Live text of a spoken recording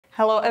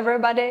Hello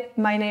everybody,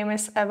 my name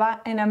is Eva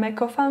and I'm a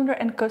co-founder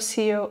and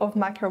co-CEO of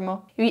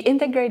Macromo. We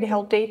integrate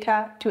health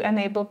data to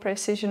enable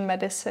precision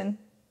medicine.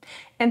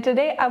 And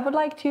today I would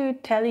like to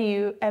tell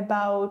you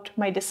about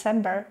my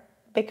December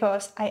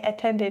because I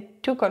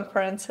attended 2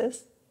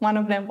 conferences. One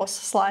of them was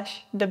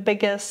Slush, the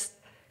biggest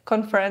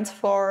conference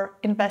for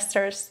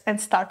investors and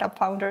startup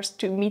founders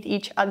to meet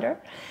each other.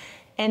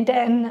 And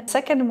then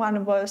second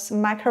one was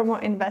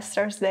Macromo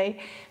Investors Day,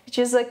 which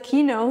is a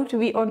keynote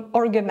we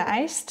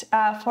organized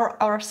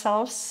for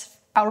ourselves,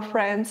 our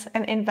friends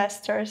and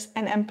investors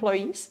and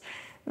employees,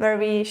 where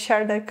we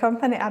share the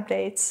company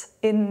updates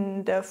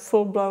in the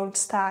full-blown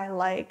style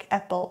like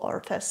Apple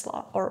or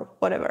Tesla or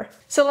whatever.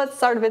 So let's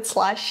start with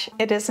Slush.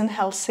 It is in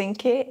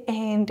Helsinki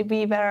and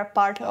we were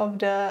part of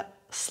the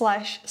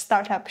Slush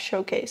Startup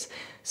Showcase.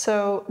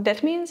 So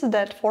that means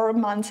that 4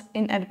 months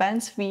in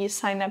advance we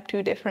sign up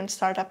to different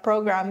startup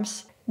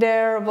programs.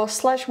 There was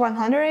Slush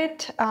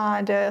 100,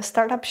 the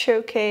Startup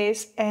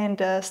Showcase and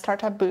the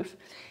Startup Booth.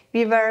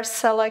 We were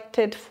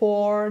selected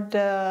for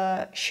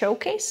the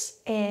showcase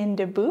and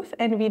the booth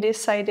and we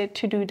decided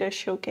to do the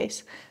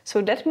showcase.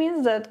 So that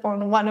means that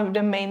on one of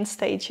the main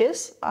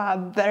stages, a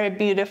very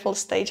beautiful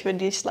stage with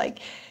these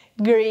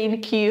green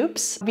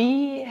cubes,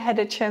 we had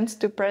a chance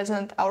to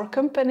present our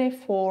company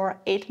for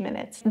 8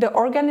 minutes. The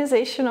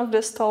organization of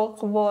this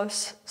talk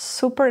was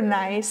super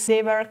nice.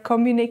 They were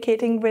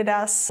communicating with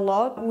us a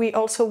lot. We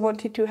also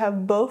wanted to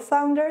have both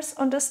founders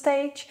on the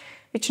stage,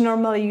 which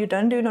normally you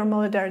don't do.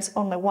 Normally there's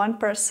only one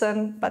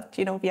person, but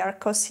we are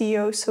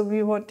co-CEOs, so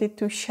we wanted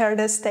to share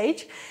the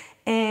stage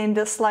and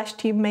the Slush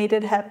team made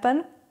it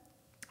happen.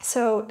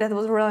 So that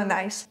was really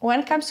nice. When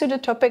it comes to the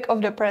topic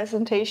of the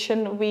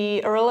presentation,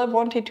 we really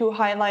wanted to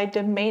highlight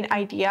the main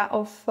idea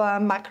of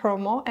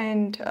Macromo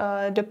and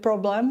the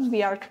problem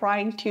we are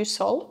trying to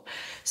solve.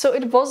 So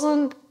it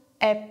wasn't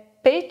a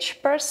pitch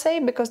per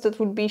se, because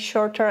that would be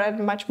shorter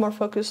and much more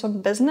focused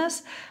on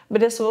business, but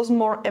this was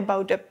more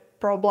about the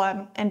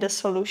problem and the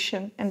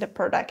solution and the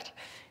product.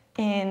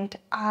 And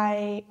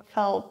I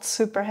felt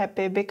super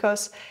happy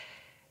because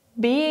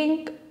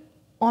being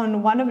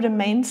on one of the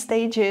main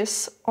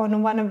stages,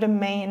 on one of the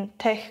main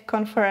tech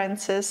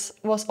conferences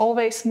was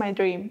always my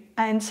dream.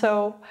 And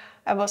so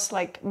I was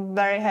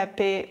very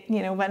happy,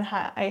 when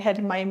I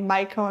had my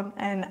mic on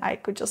and I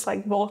could just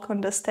walk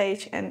on the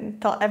stage and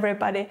tell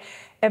everybody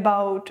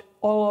about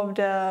all of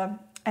the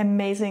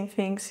amazing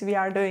things we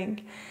are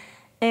doing.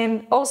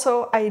 And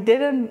also I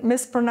didn't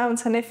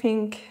mispronounce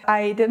anything.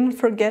 I didn't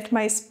forget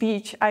my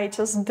speech. I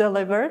just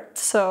delivered.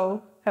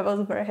 So I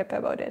was very happy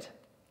about it.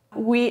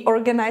 We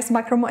organized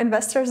Macromo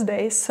Investors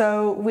Day,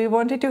 so we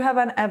wanted to have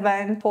an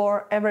event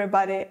for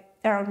everybody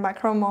around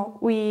Macromo.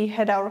 We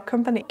had our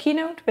company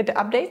keynote with the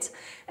updates,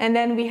 and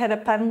then we had a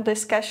panel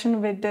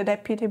discussion with the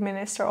Deputy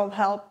Minister of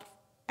Health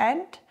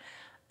and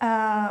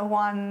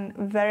one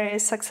very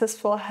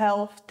successful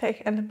health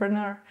tech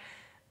entrepreneur.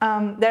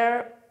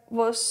 There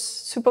was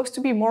supposed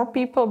to be more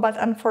people, but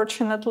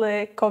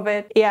unfortunately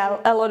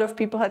a lot of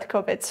people had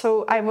COVID.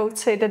 So I would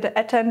say that the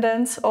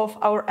attendance of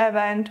our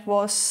event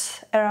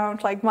was around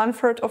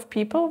 1/3 of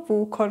people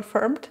who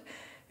confirmed,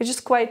 which is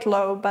quite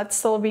low, but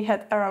still we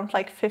had around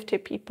 50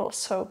 people.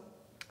 So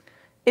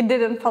it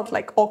didn't felt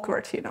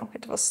awkward,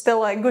 It was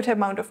still a good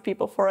amount of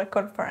people for a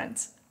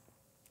conference.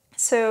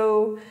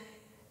 So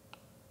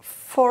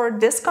for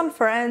this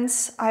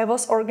conference, I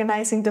was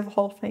organizing the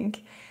whole thing.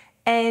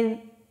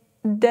 And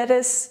that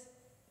is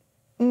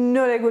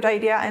not a good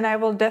idea, and I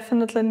will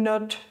definitely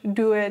not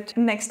do it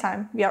next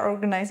time we are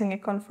organizing a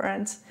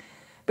conference,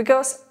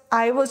 because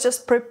I was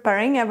just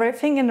preparing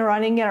everything and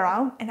running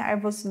around and I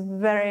was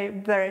very,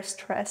 very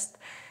stressed.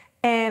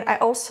 And I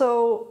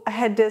also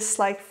had this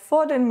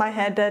thought in my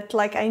head that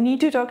I need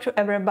to talk to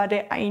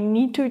everybody, I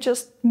need to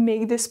just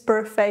make this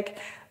perfect,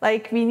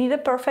 we need a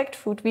perfect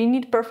food, we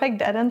need perfect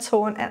that and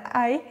so on. And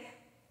I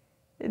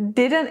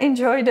didn't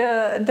enjoy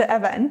the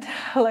event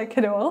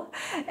at all,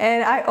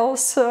 and I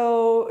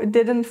also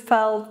didn't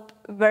felt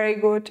very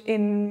good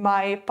in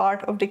my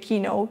part of the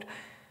keynote,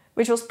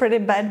 which was pretty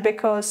bad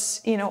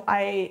because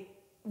I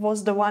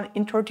was the one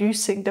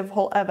introducing the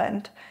whole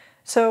event.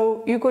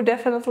 So you could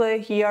definitely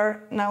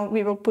hear, now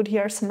we will put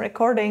here some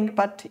recording,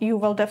 but you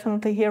will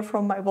definitely hear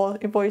from my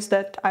voice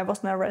that I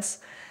was nervous.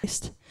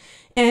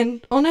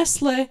 And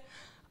honestly,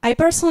 I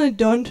personally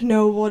don't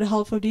know what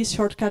half of these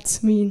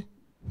shortcuts mean.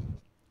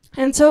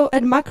 And so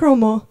at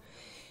Macromo,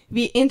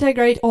 we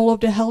integrate all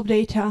of the health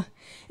data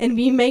and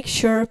we make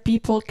sure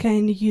people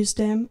can use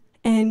them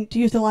and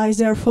utilize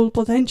their full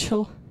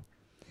potential.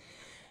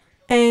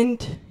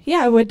 And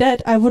yeah, with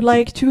that, I would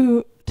like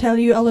to tell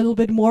you a little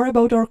bit more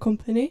about our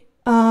company.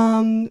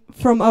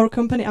 From our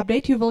company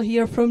update, you will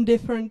hear from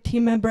different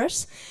team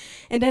members.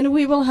 And then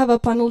we will have a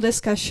panel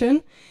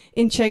discussion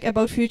in Czech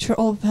about future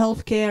of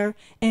healthcare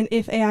and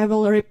if AI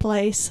will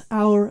replace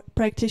our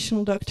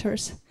practitioner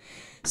doctors.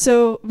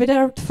 So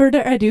without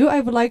further ado, I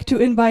would like to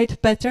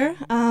invite Petr,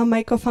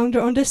 my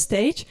co-founder, on the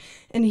stage,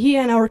 and he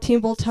and our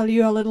team will tell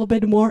you a little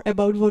bit more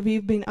about what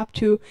we've been up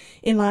to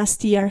in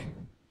last year.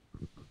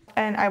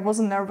 And I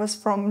wasn't nervous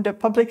from the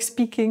public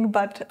speaking,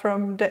 but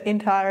from the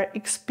entire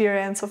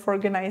experience of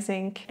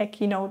organizing a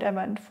keynote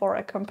event for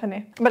a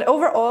company. But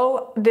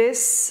overall,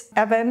 this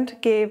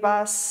event gave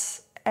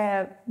us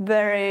a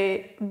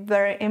very,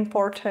 very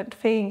important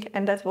thing,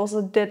 and that was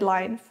a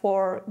deadline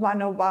for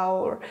one of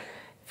our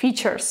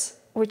features,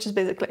 which is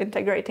basically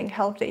integrating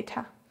health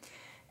data.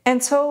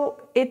 And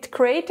so it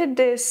created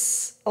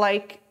this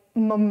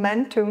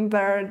momentum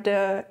where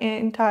the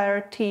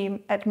entire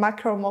team at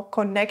Macromo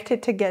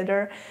connected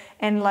together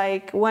and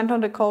went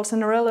on the calls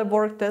and really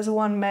worked as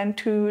one man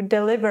to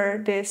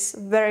deliver this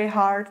very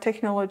hard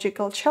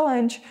technological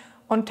challenge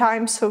on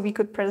time so we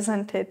could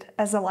present it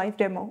as a live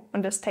demo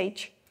on the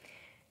stage.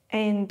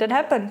 And that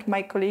happened.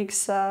 My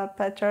colleagues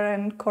Peter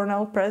and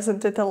Cornell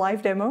presented a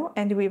live demo,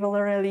 and we will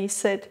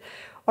release it,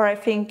 or I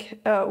think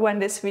when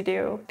this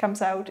video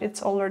comes out,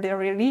 it's already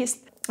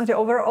released, the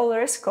overall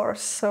risk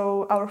course,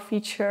 so our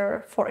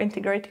feature for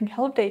integrating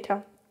health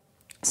data.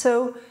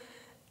 So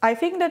I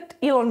think that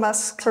Elon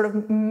Musk sort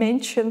of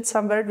mentioned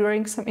somewhere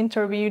during some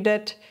interview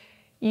that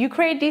you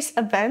create these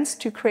events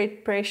to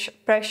create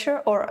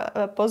pressure or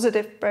a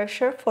positive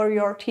pressure for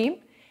your team,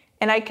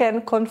 and I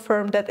can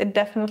confirm that it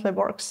definitely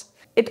works.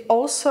 It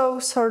also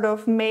sort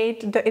of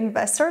made the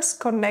investors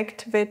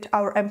connect with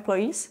our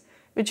employees,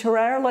 which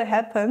rarely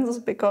happens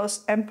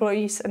because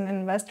employees and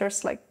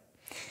investors,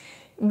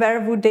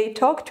 where would they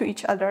talk to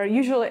each other?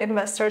 Usually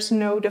investors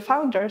know the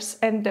founders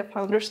and the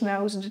founders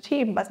knows the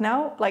team, but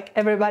now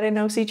everybody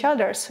knows each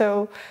other.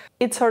 So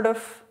it sort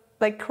of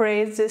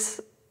creates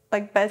this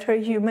better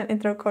human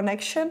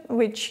interconnection,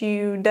 which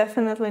you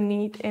definitely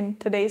need in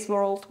today's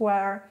world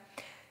where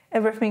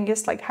everything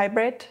is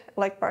hybrid,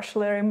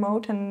 partially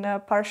remote and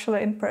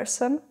partially in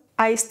person.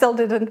 I still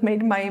didn't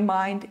make my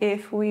mind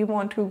if we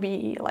want to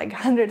be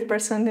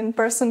 100%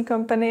 in-person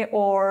company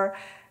or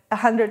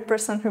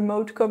 100%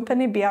 remote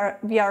company.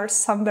 We are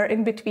somewhere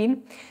in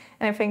between,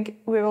 and I think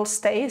we will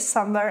stay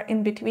somewhere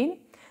in between.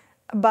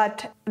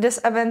 But this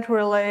event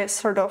really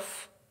sort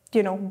of,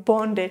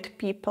 bonded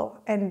people,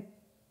 and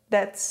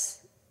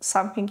that's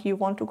something you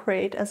want to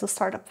create as a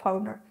startup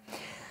founder.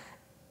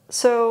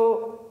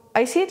 So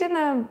I see it in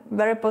a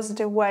very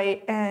positive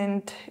way,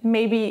 and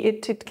maybe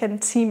it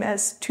can seem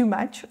as too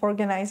much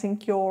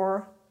organizing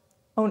your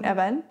own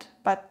event,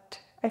 but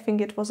I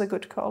think it was a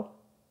good call.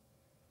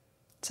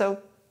 So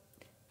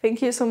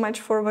thank you so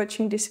much for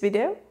watching this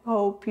video.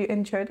 Hope you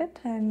enjoyed it,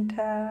 and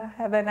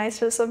have a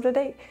nice rest of the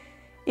day.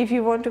 If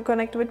you want to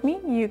connect with me,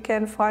 you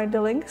can find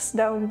the links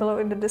down below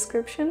in the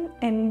description,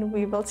 and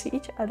we will see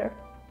each other.